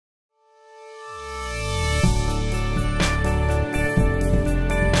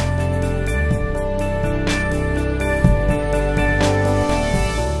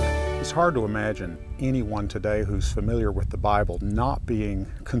hard to imagine anyone today who's familiar with the Bible not being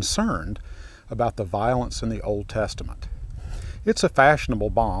concerned about the violence in the Old Testament. It's a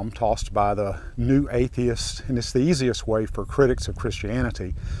fashionable bomb tossed by the new atheists, and it's the easiest way for critics of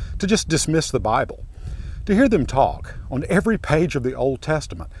Christianity to just dismiss the Bible. To hear them talk, on every page of the Old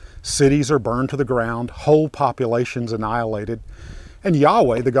Testament, cities are burned to the ground, whole populations annihilated, and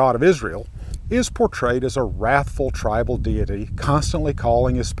Yahweh, the God of Israel, is portrayed as a wrathful tribal deity, constantly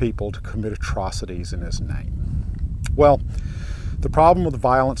calling his people to commit atrocities in his name. Well, the problem with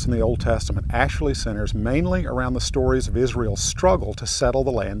violence in the Old Testament actually centers mainly around the stories of Israel's struggle to settle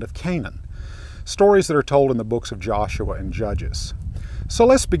the land of Canaan, stories that are told in the books of Joshua and Judges. So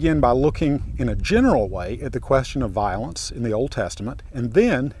let's begin by looking in a general way at the question of violence in the Old Testament, and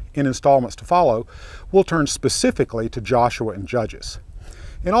then, in installments to follow, we'll turn specifically to Joshua and Judges.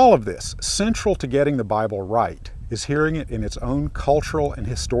 In all of this, central to getting the Bible right is hearing it in its own cultural and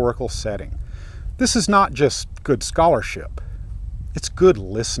historical setting. This is not just good scholarship, it's good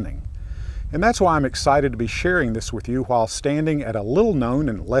listening. And that's why I'm excited to be sharing this with you while standing at a little-known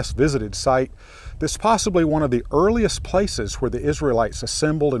and less visited site that's possibly one of the earliest places where the Israelites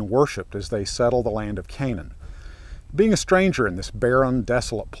assembled and worshiped as they settled the land of Canaan. Being a stranger in this barren,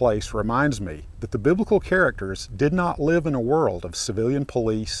 desolate place reminds me that the biblical characters did not live in a world of civilian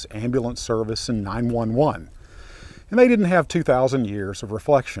police, ambulance service, and 911. And they didn't have 2,000 years of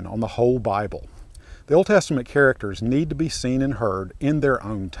reflection on the whole Bible. The Old Testament characters need to be seen and heard in their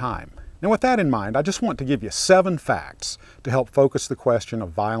own time. Now, with that in mind, I just want to give you 7 facts to help focus the question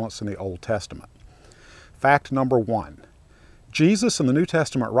of violence in the Old Testament. Fact number 1. Jesus and the New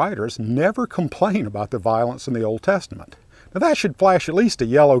Testament writers never complain about the violence in the Old Testament. Now that should flash at least a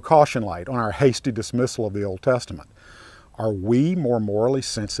yellow caution light on our hasty dismissal of the Old Testament. Are we more morally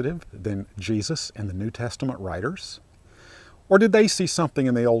sensitive than Jesus and the New Testament writers? Or did they see something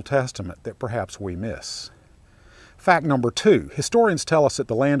in the Old Testament that perhaps we miss? Fact number 2, historians tell us that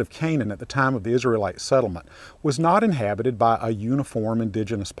the land of Canaan at the time of the Israelite settlement was not inhabited by a uniform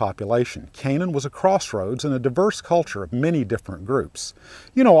indigenous population. Canaan was a crossroads in a diverse culture of many different groups.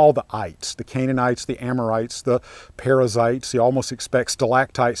 You know, all the ites, the Canaanites, the Amorites, the Perizzites, you almost expect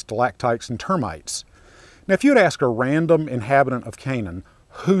stalactites, and termites. Now, if you'd ask a random inhabitant of Canaan,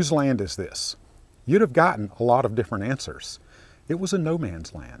 whose land is this? You'd have gotten a lot of different answers. It was a no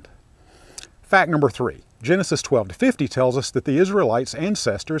man's land. Fact number 3. Genesis 12-50 tells us that the Israelites'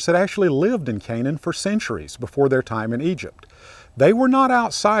 ancestors had actually lived in Canaan for centuries before their time in Egypt. They were not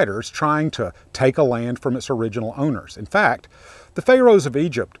outsiders trying to take a land from its original owners. In fact, the pharaohs of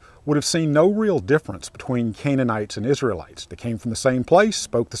Egypt would have seen no real difference between Canaanites and Israelites. They came from the same place,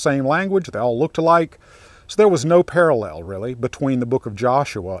 spoke the same language, they all looked alike. So there was no parallel, really, between the book of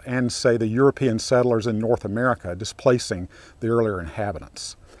Joshua and, say, the European settlers in North America displacing the earlier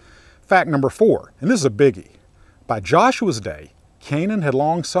inhabitants. Fact number 4, and this is a biggie. By Joshua's day, Canaan had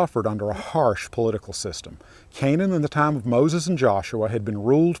long suffered under a harsh political system. Canaan in the time of Moses and Joshua had been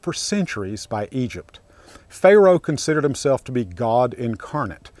ruled for centuries by Egypt. Pharaoh considered himself to be God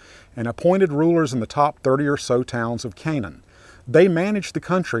incarnate and appointed rulers in the top 30 or so towns of Canaan. They managed the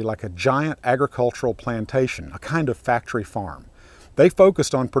country like a giant agricultural plantation, a kind of factory farm. They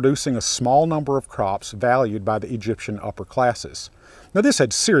focused on producing a small number of crops valued by the Egyptian upper classes. Now, this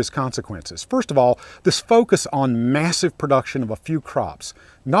had serious consequences. First of all, this focus on massive production of a few crops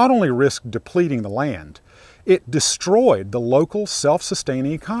not only risked depleting the land, it destroyed the local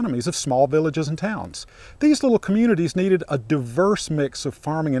self-sustaining economies of small villages and towns. These little communities needed a diverse mix of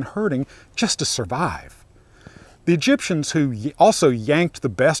farming and herding just to survive. The Egyptians, who also yanked the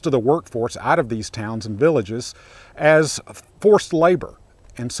best of the workforce out of these towns and villages as forced labor,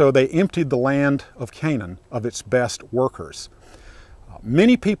 and so they emptied the land of Canaan of its best workers.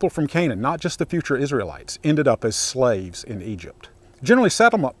 Many people from Canaan, not just the future Israelites, ended up as slaves in Egypt. Generally,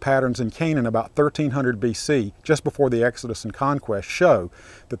 settlement patterns in Canaan about 1300 BC, just before the Exodus and Conquest, show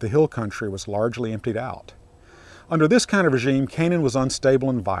that the hill country was largely emptied out. Under this kind of regime, Canaan was unstable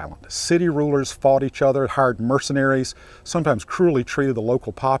and violent. City rulers fought each other, hired mercenaries, sometimes cruelly treated the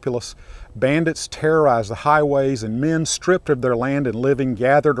local populace. Bandits terrorized the highways, and men stripped of their land and living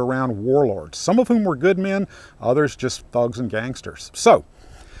gathered around warlords, some of whom were good men, others just thugs and gangsters. So,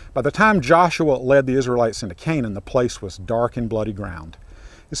 by the time Joshua led the Israelites into Canaan, the place was dark and bloody ground.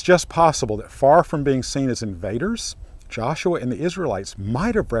 It's just possible that far from being seen as invaders, Joshua and the Israelites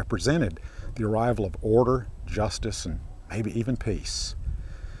might have represented the arrival of order, justice, and maybe even peace.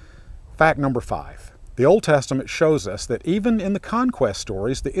 Fact number 5. The Old Testament shows us that even in the conquest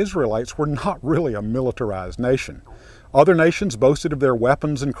stories, the Israelites were not really a militarized nation. Other nations boasted of their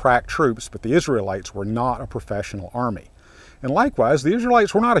weapons and crack troops, but the Israelites were not a professional army. And likewise, the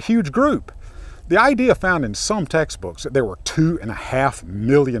Israelites were not a huge group. The idea found in some textbooks that there were 2.5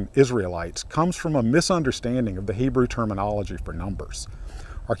 million Israelites comes from a misunderstanding of the Hebrew terminology for numbers.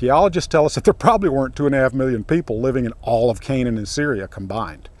 Archaeologists tell us that there probably weren't 2.5 million people living in all of Canaan and Syria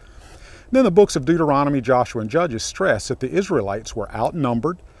combined. Then the books of Deuteronomy, Joshua, and Judges stress that the Israelites were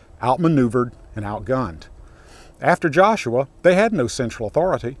outnumbered, outmaneuvered, and outgunned. After Joshua, they had no central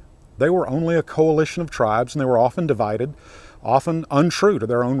authority. They were only a coalition of tribes, and they were often divided, often untrue to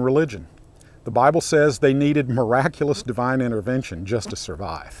their own religion. The Bible says they needed miraculous divine intervention just to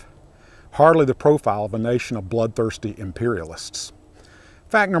survive. Hardly the profile of a nation of bloodthirsty imperialists.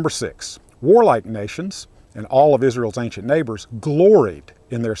 Fact number 6, warlike nations, and all of Israel's ancient neighbors, gloried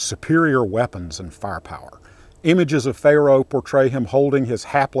in their superior weapons and firepower. Images of Pharaoh portray him holding his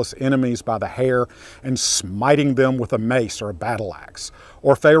hapless enemies by the hair and smiting them with a mace or a battle axe.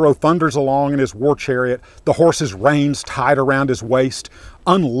 Or Pharaoh thunders along in his war chariot, the horse's reins tied around his waist,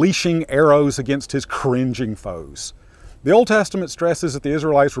 unleashing arrows against his cringing foes. The Old Testament stresses that the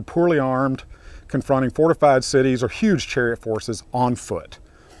Israelites were poorly armed, confronting fortified cities or huge chariot forces on foot.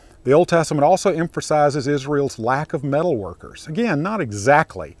 The Old Testament also emphasizes Israel's lack of metal workers. Again, not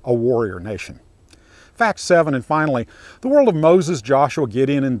exactly a warrior nation. Fact 7, and finally, the world of Moses, Joshua,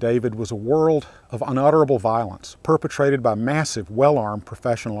 Gideon, and David was a world of unutterable violence, perpetrated by massive, well-armed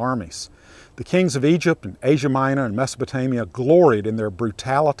professional armies. The kings of Egypt and Asia Minor and Mesopotamia gloried in their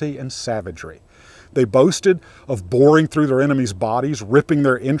brutality and savagery. They boasted of boring through their enemies' bodies, ripping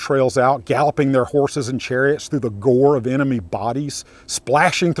their entrails out, galloping their horses and chariots through the gore of enemy bodies,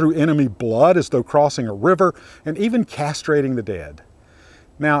 splashing through enemy blood as though crossing a river, and even castrating the dead.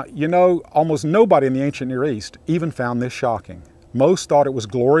 Now, you know, almost nobody in the ancient Near East even found this shocking. Most thought it was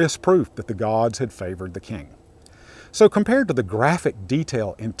glorious proof that the gods had favored the king. So compared to the graphic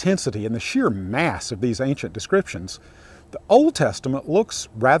detail, intensity, and the sheer mass of these ancient descriptions, the Old Testament looks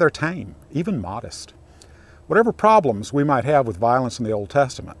rather tame, even modest. Whatever problems we might have with violence in the Old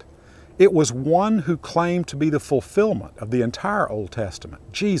Testament, it was one who claimed to be the fulfillment of the entire Old Testament,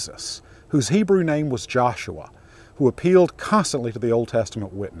 Jesus, whose Hebrew name was Joshua, who appealed constantly to the Old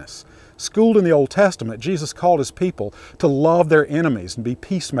Testament witness. Schooled in the Old Testament, Jesus called his people to love their enemies and be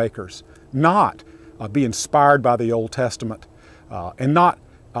peacemakers, not be inspired by the Old Testament, and not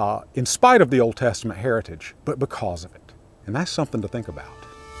in spite of the Old Testament heritage, but because of it. And that's something to think about.